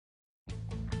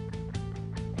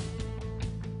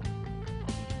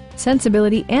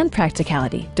Sensibility and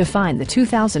practicality define the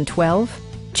 2012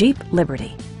 Jeep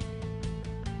Liberty.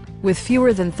 With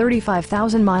fewer than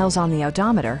 35,000 miles on the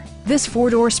odometer, this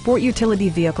four-door sport utility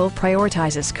vehicle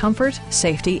prioritizes comfort,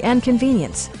 safety, and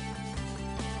convenience.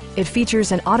 It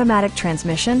features an automatic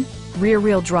transmission,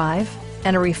 rear-wheel drive,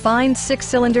 and a refined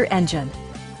six-cylinder engine.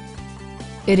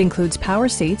 It includes power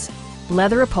seats,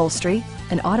 leather upholstery,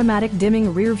 an automatic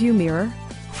dimming rear-view mirror,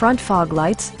 front fog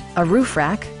lights, a roof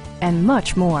rack, and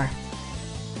much more.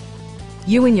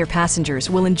 You and your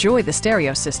passengers will enjoy the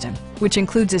stereo system, which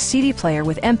includes a CD player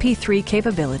with MP3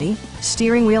 capability,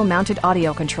 steering wheel mounted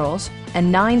audio controls,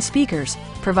 and 9 speakers,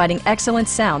 providing excellent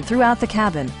sound throughout the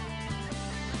cabin.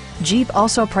 Jeep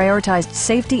also prioritized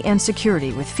safety and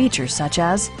security with features such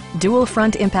as dual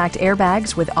front impact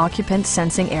airbags with occupant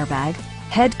sensing airbag,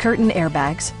 head curtain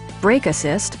airbags, brake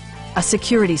assist, a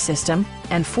security system,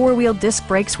 and 4-wheel disc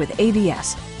brakes with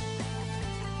ABS.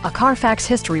 A Carfax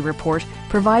history report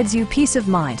provides you peace of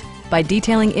mind by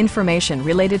detailing information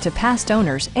related to past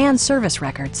owners and service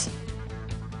records.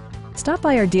 Stop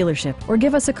by our dealership or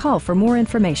give us a call for more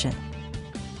information.